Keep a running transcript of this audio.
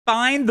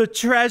Find the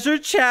treasure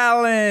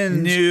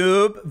challenge.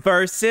 Noob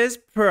versus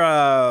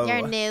pro. You're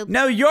a noob.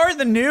 No, you're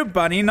the noob,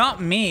 bunny, not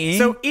me.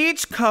 So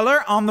each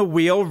color on the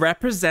wheel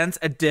represents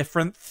a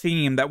different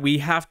theme that we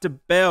have to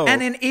build.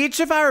 And in each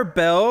of our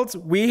builds,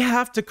 we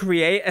have to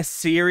create a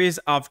series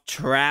of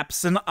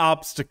traps and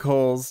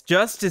obstacles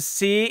just to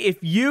see if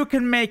you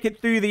can make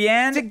it through the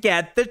end to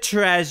get the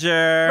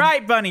treasure.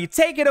 Right, bunny,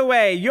 take it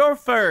away. You're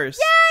first.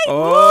 Yay!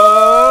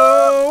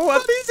 Oh,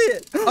 what is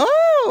it?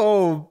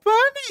 Oh,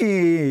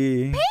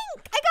 bunny. Pink!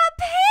 I got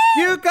pink!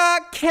 You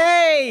got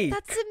cake!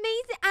 That's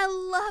amazing. I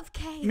love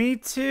cake. Me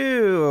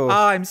too.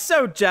 Oh, I'm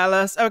so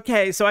jealous.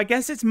 Okay, so I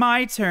guess it's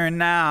my turn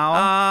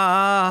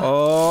now.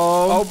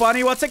 Oh,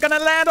 bunny, what's it gonna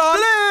land on?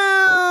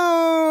 Blue!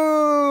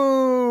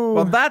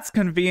 Well, that's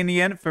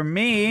convenient for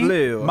me.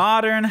 Blue.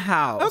 Modern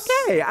house.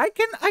 Okay, I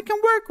can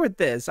work with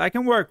this. I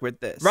can work with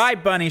this.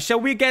 Right, bunny,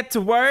 shall we get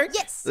to work?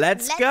 Yes.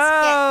 Let's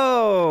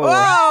go.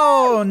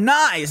 Oh,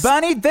 nice.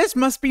 Bunny, this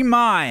must be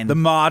mine. The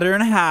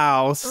modern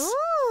house.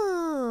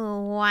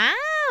 Ooh, wow.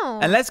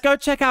 And let's go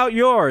check out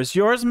yours.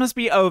 Yours must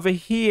be over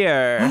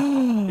here.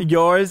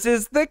 Yours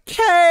is the cake.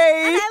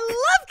 And I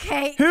love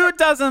cake. Who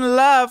doesn't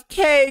love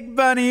cake,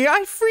 bunny?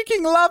 I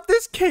freaking love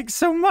this cake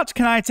so much.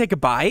 Can I take a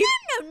bite?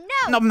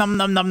 No. Nom nom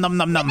nom nom nom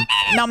nom nom.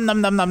 Nom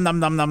nom nom nom nom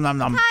nom nom nom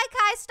nom.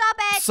 Kai, stop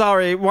it.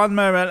 Sorry, one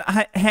moment.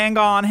 Hang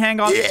on.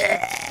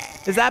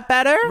 Is that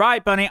better?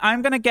 Right, bunny,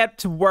 I'm gonna get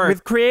to work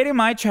with creating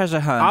my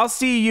treasure hunt. I'll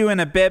see you in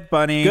a bit,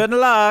 bunny. Good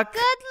luck.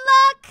 Good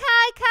luck,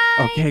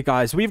 Kai. Okay,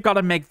 guys, we've got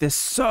to make this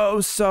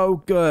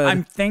so good.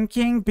 I'm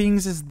thinking, being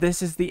as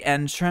this is the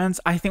entrance,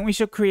 I think we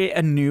should create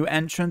a new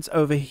entrance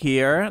over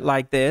here,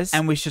 like this.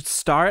 And we should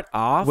start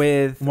off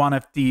with one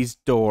of these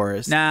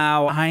doors.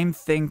 Now, I'm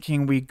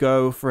thinking we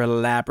go for a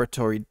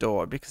laboratory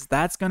door, because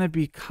that's going to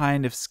be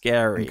kind of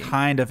scary,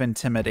 kind of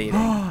intimidating.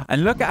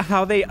 And look at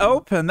how they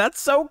open. That's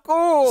so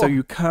cool. So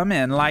you come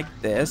in like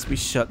this, we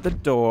shut the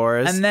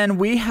doors, and then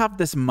we have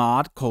this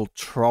mod called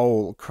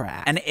Troll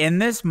Craft. And in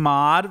this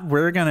mod,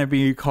 we're gonna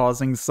be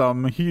causing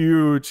some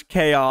huge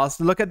chaos.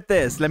 Look at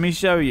this. Let me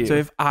show you. So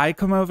if I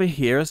come over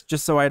here,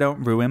 just so I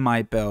don't ruin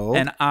my build,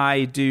 and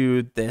I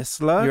do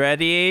this, look. You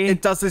ready?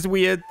 It does this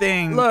weird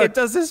thing. Look, it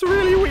does this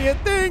really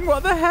weird thing.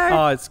 What the heck?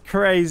 Oh, it's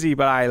crazy,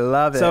 but I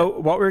love it. So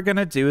what we're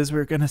gonna do is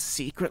we're gonna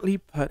secretly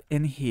put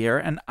in here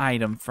an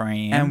item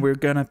frame, and we're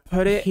gonna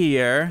put it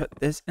here, put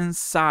this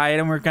inside,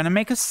 and we're gonna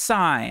make a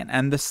sign.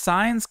 And the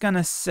sign's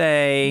gonna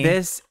say,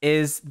 this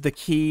is the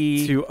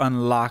key to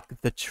unlock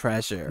the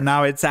treasure.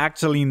 Now, it's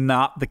actually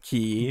not the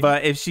key,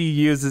 but if she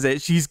uses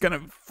it, she's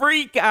gonna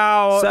freak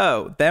out.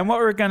 So then what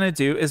we're gonna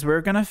do is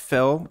we're gonna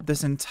fill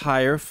this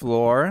entire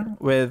floor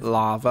with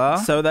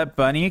lava so that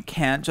bunny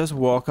can't just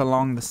walk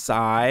along the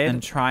side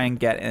and try and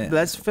get in.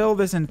 Let's fill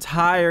this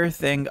entire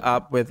thing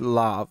up with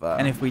lava.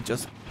 And if we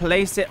just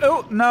place it,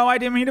 oh no, I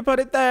didn't mean to put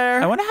it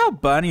there. I wonder how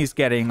bunny's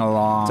getting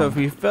along. So if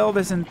we fill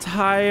this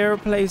entire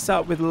place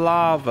up with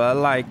lava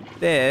like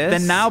this,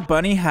 then now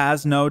bunny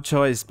has no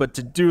choice but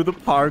to do the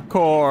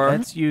parkour.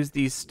 Let's use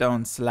these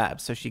stone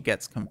slabs so she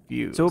gets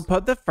confused. So we'll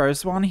put the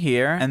first one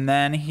here and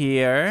then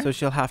here, so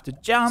she'll have to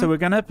jump. So we're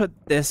gonna put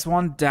this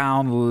one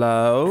down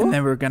low, and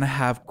then we're gonna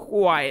have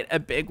quite a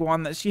big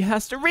one that she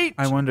has to reach.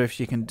 I wonder if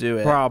she can do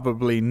it.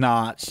 Probably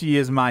not. She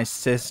is my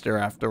sister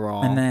after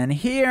all. And then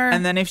here,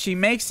 and then if she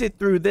makes it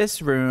through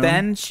this room,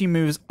 then she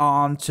moves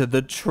on to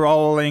the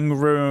trolling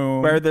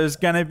room, where there's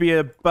gonna be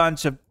a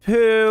bunch of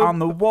poo on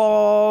the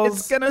walls.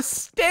 It's gonna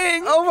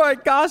sting. Oh my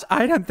gosh,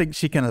 I don't think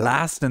she can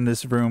last in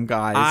this room,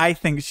 guys. I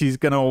think she's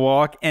gonna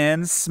walk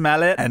in,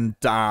 smell it, and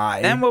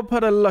die. Then we'll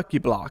put a lucky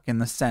block in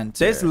the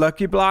center. This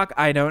lucky block,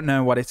 I don't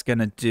know what it's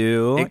gonna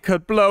do. It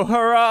could blow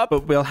her up,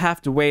 but we'll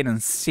have to wait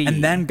and see.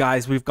 And then,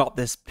 guys, we've got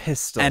this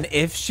pistol, and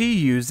if she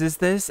uses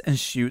this and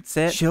shoots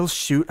it, she'll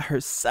shoot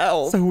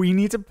herself. So we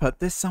need to put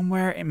this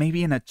somewhere,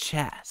 maybe in a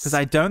chest, because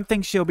I don't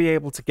think she'll be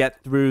able to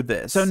get through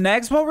this. So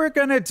next, what we're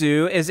gonna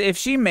do is, if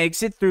she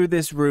makes it through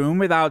this room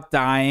without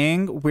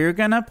dying, we're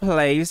gonna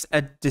place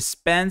a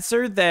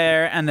dispenser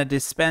there and a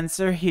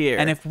dispenser here.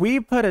 And if we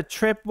put a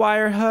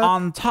tripwire hook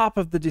on top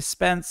of the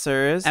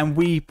dispensers and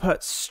we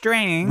put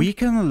string, we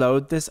can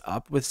load this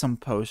up with some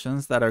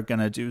potions that are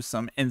gonna do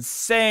some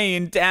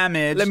insane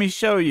damage. Let me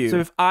show you. So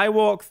if I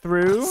walk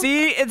through,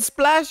 see, it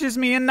splashes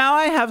me, and now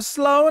I have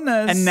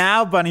slowness. And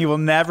now bunny will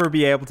never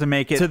be able to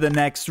make it to the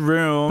next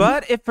room.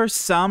 But if for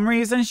some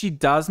reason she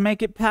does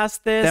make it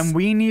past this, then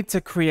we need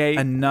to create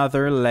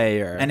another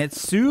layer. And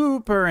it's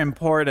super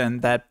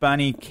important that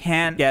bunny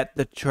can't get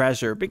the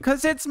treasure,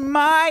 because it's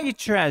my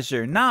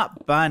treasure,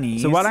 not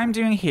bunny's. So what I'm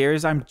doing here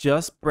is I'm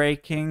just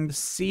breaking the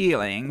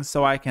ceiling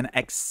so I can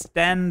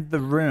extend the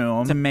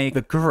room to make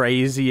the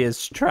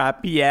craziest trap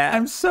yet.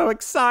 I'm so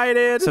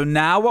excited. So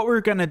now what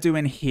we're gonna do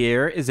in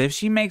here is, if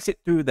she makes it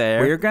through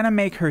there, we're gonna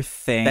make her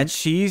think that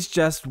she's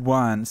just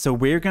won. So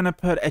we're gonna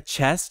put a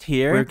chest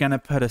here, we're gonna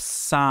put a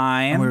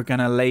sign, and we're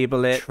gonna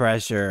label it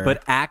treasure.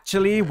 But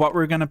actually what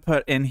we're gonna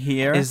put in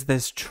here is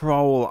this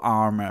troll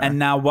armor. And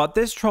now what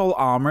this troll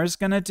armor is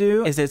gonna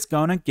do is it's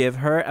gonna give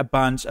her a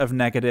bunch of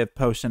negative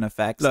potion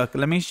effects. Look,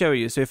 let me show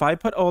you. So So if I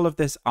put all of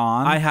this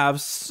on, I have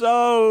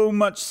so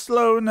much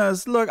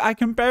slowness. Look, I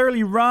can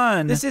barely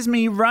run. This is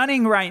me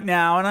running right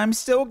now, and I'm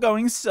still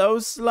going so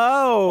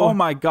slow. Oh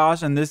my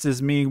gosh, and this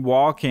is me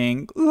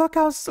walking. Look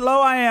how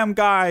slow I am,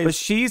 guys. But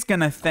she's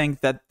gonna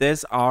think that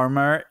this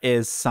armor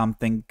is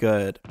something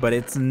good, but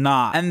it's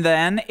not. And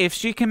then if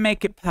she can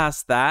make it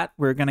past that,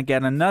 we're gonna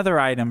get another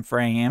item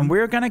frame, and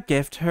we're gonna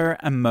gift her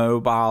a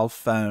mobile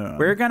phone.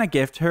 We're gonna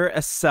gift her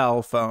a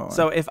cell phone.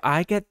 So if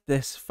I get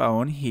this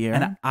phone here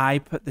and I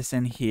put this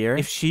in here,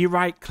 if she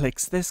right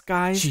clicks this,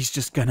 guys, she's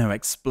just gonna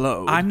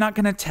explode. I'm not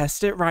gonna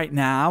test it right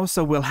now,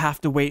 so we'll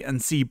have to wait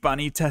and see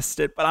Bunny test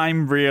it, but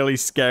I'm really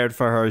scared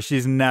for her.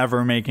 She's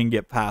never making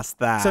it past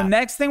that. So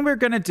next thing we're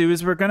gonna do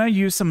is we're gonna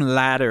use some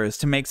ladders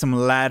to make some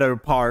ladder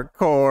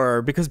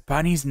parkour, because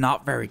Bunny's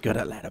not very good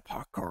at ladder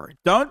parkour.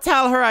 Don't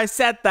tell her I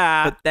said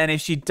that. But then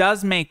if she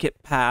does make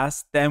it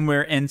past, then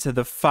we're into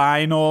the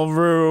final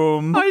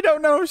room. I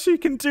don't know if she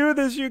can do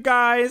this, you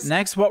guys.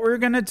 Next, what we're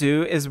gonna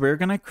do is we're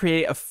gonna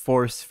create a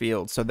force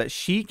field so that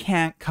she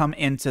can't come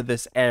into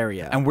this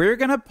area. And we're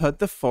gonna put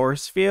the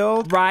force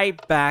field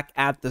right back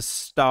at the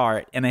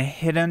start in a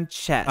hidden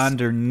chest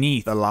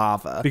underneath the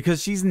lava,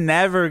 because she's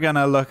never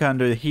gonna look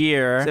under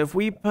here. So if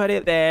we put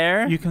it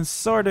there, you can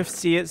sort of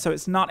see it, so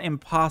it's not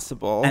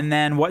impossible. And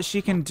then what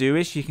she can do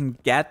is she can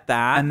get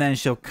that, and then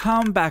she'll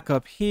come back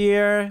up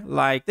here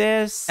like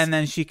this, and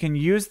then she can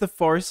use the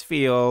force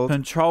field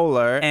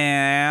controller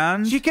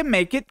and she can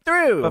make it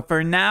through. But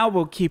for now,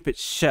 we'll keep it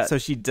shut so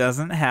she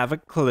doesn't have a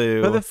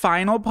clue. For the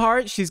final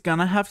part, she's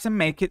gonna have to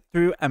make it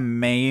through a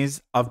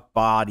maze of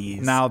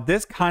bodies. Now,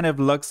 this kind of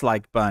looks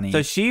like Bunny,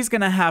 so she's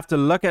gonna have to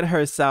look at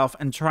herself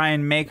and try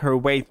and make her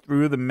way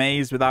through the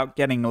maze without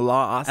getting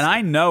lost. And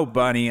I know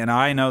Bunny, and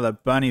I know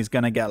that Bunny's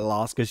gonna get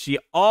lost because she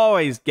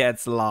always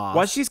gets lost.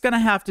 What she's gonna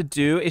have to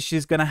do is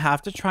she's gonna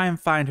have to try and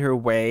find her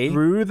way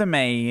through the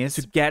maze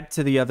to get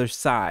to the other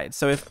side.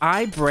 So if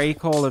I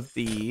break all of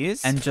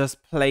these and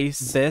just place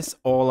this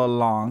all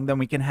along, then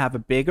we can have a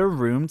bigger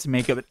room to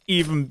make an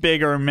even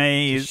bigger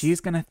maze.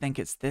 She's gonna think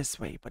it's this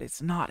way, but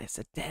it's not. It's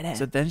a dead end.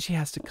 So then she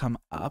has to come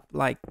up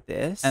like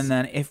this, and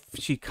then if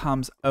she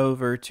comes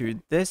over to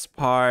this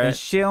part, then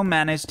she'll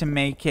manage to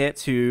make it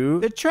to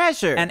the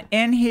treasure. And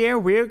in here,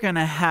 we're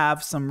gonna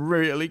have some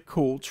really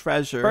cool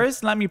treasure.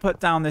 First, let me put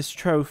down this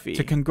trophy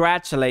to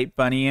congratulate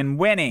Bunny in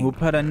winning. We'll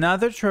put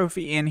another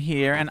trophy in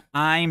here, and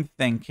I'm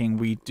thinking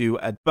we do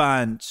a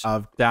bunch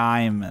of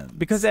diamonds,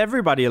 because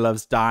everybody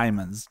loves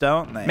diamonds,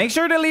 don't they? Make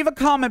sure to leave a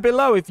comment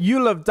below if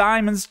you love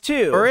diamonds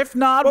too, or if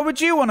not, what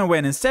would you want to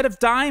win instead of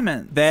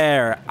diamonds?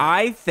 There,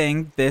 I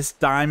think this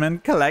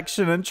diamond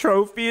collection and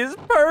trophy is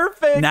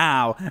perfect.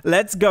 Now,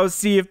 let's go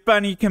see if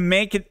Bunny can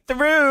make it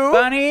through.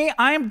 Bunny,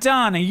 I'm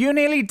done. Are you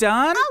nearly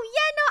done? Oh,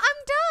 yeah, no,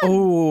 I'm done.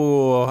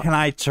 Oh, can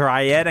I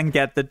try it and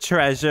get the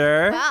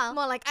treasure? Well,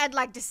 more like I'd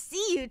like to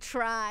see you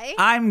try.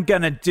 I'm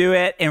gonna do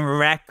it in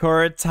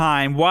record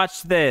time.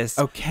 Watch this.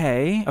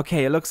 Okay,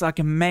 it looks like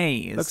a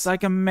maze. Looks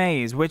like a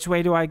maze. Which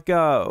way do I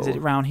go? Is it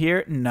around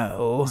here?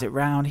 No. Is it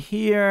around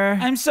here?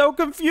 I'm so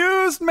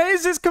confused.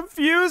 Mazes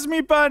confuse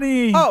me,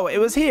 Bunny. Oh, it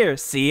was here.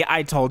 See,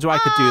 I told you I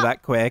could do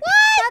that quick. What?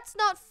 That's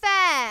not fair.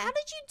 How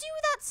did you do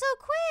that so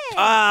quick?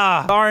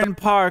 Ah, darn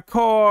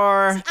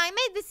parkour. See, I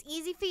made this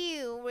easy for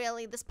you,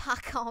 really, this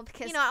parkour,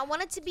 because, you know, I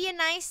wanted to be a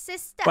nice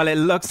sister. Well, it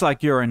looks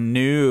like you're a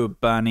noob,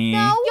 Bunny.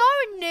 No,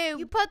 you're a noob.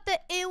 You put the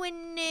ew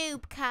in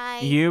noob, Kai.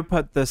 You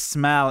put the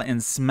smell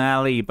in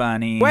smelly,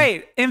 Bunny.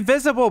 Wait,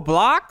 invisible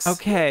blocks?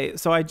 Okay,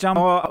 so I jump.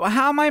 Oh,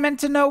 how am I meant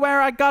to know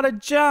where I gotta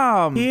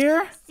jump?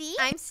 Here? See?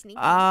 I'm sneaky.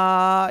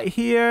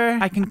 Here.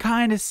 I can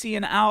kind of see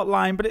an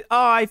outline, but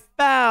I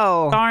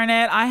fell. Darn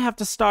it, I have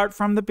to start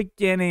from the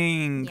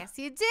beginning. Yes,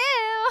 you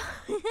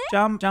do.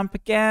 Jump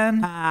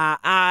again.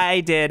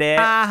 I did it.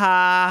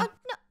 Haha. No.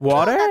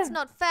 Water? No, that's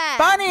not fair.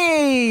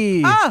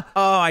 Bunny! Oh,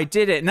 I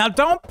did it. Now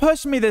don't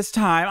push me this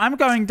time. I'm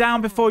going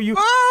down before you.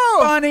 Oh!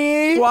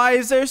 Bunny! Why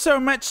is there so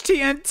much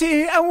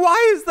TNT? And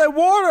why is there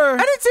water?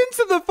 And it's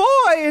into the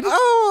void.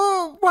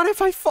 Oh, what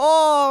if I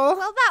fall?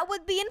 Well, that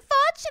would be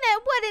unfortunate,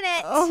 wouldn't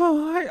it?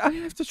 Oh, I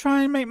have to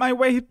try and make my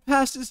way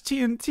past this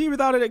TNT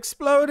without it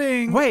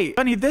exploding. Wait,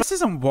 Bunny, this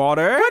isn't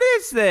water. What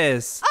is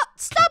this? Oh,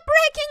 stop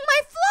breaking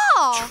my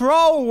floor.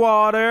 Troll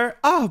water.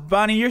 Oh,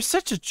 Bunny, you're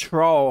such a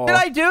troll. Did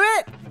I do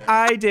it?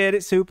 I did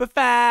it super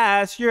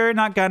fast. You're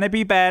not gonna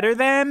be better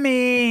than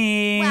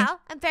me.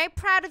 Well, I'm very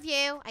proud of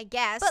you, I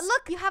guess. But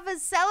look, you have a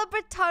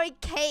celebratory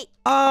cake.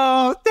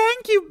 Oh,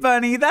 thank you,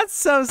 Bunny. That's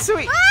so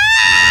sweet.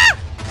 Ah!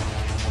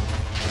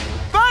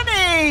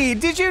 Bunny!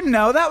 Did you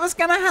know that was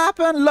gonna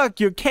happen? Look,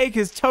 your cake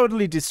is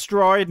totally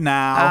destroyed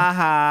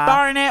now.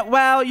 Darn it.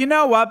 Well, you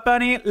know what,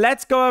 Bunny?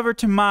 Let's go over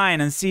to mine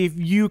and see if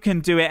you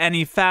can do it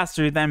any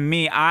faster than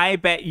me. I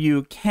bet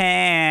you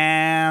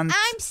can.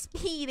 I'm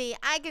speedy.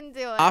 I can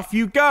do it. Off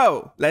you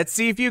go. Let's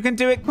see if you can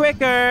do it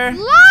quicker.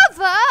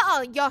 Lava?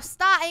 Oh, you're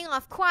starting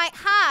off quite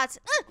hard.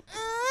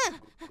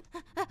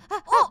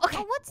 Oh, okay.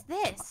 Oh, what's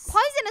this?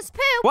 Poisonous poo.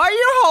 Why are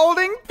you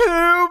holding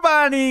poo,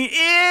 Bunny? Ew.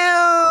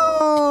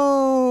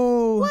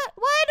 What?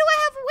 Why do I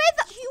have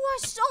wither? You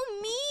are so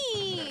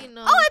mean.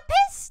 Oh, a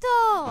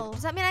pistol.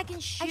 Does that mean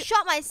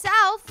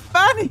myself.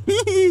 Bunny!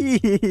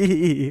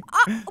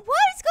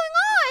 What is going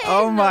on?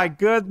 Oh my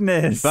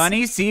goodness.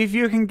 Bunny, see if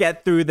you can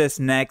get through this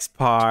next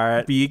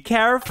part. Be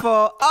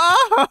careful.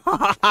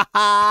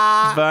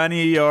 Oh!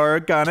 Bunny, you're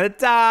gonna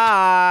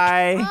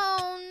die.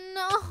 Oh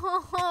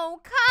no,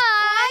 Kai.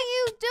 Why are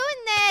you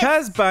doing this?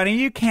 Because, Bunny,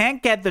 you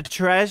can't get the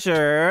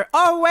treasure.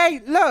 Oh,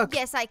 wait, look.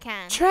 Yes, I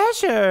can.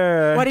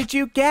 Treasure. What did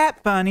you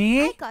get,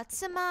 Bunny? I got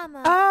some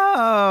armor.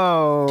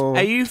 Oh.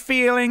 Are you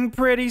feeling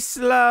pretty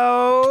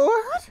slow?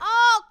 What?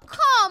 Oh,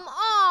 come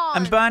on.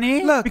 And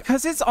Bunny, look,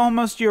 because it's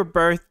almost your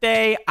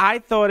birthday, I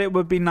thought it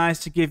would be nice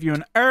to give you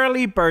an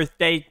early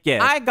birthday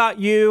gift. I got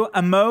you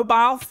a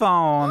mobile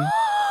phone. Really?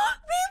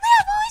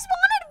 I've always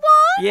wanted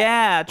one.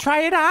 Yeah, try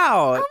it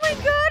out. Oh my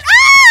god.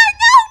 Ah,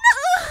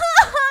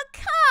 no,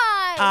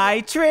 Kai.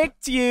 I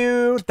tricked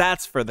you.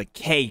 That's for the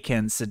cake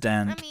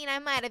incident. I mean, I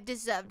might have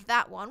deserved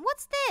that one.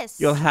 What's this?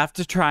 You'll have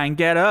to try and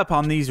get up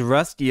on these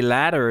rusty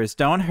ladders.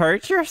 Don't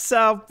hurt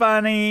yourself,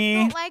 Bunny. I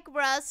don't like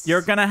rust.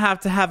 You're gonna have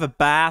to have a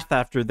bath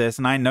after this,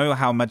 and I know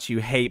how much you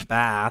hate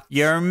baths.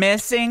 You're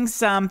missing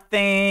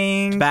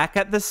something. Back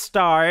at the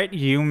start,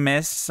 you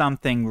missed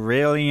something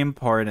really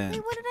important.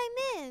 Wait, what did I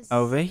miss?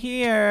 Over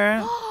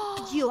here.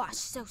 You are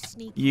so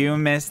sneaky. You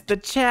missed the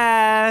Okay,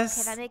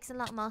 chest. that makes a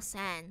lot more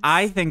sense.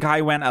 I think I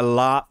went a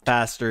lot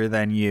faster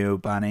than you,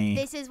 Bunny.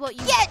 This is what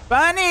you get.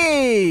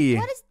 Bunny!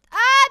 What is...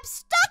 I'm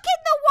stuck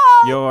in the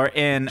wall. You're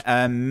in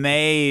a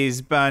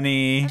maze,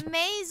 Bunny. A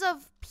maze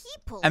of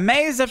people. A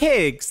maze of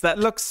pigs that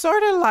look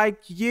sort of like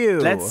you.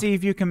 Let's see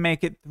if you can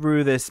make it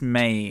through this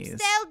maze.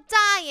 Still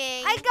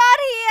dying. I got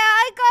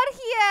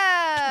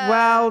here.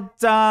 Well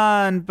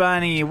done,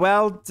 Bunny.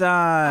 Well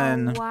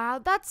done. Oh, wow,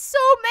 that's so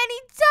many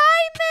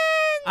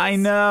diamonds. I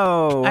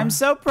know. I'm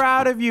so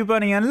proud of you,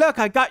 Bunny. And look,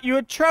 I got you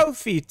a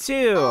trophy,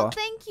 too. Oh,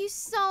 thank you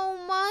so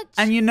much.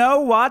 And you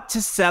know what?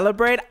 To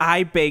celebrate,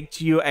 I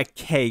baked you a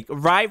cake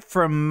right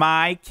from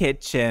my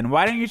kitchen.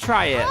 Why don't you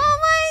try it? Oh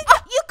my... Oh,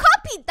 you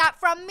copied that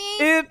from me.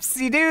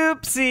 Oopsie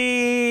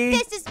doopsie.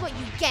 This is what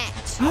you get.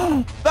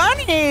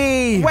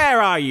 Bunny!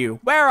 Where are you?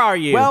 Where are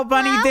you? Well,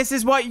 Bunny, Huh? this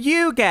is what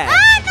you get.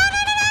 Ah, no.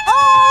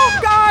 Oh,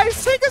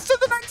 guys, take us to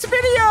the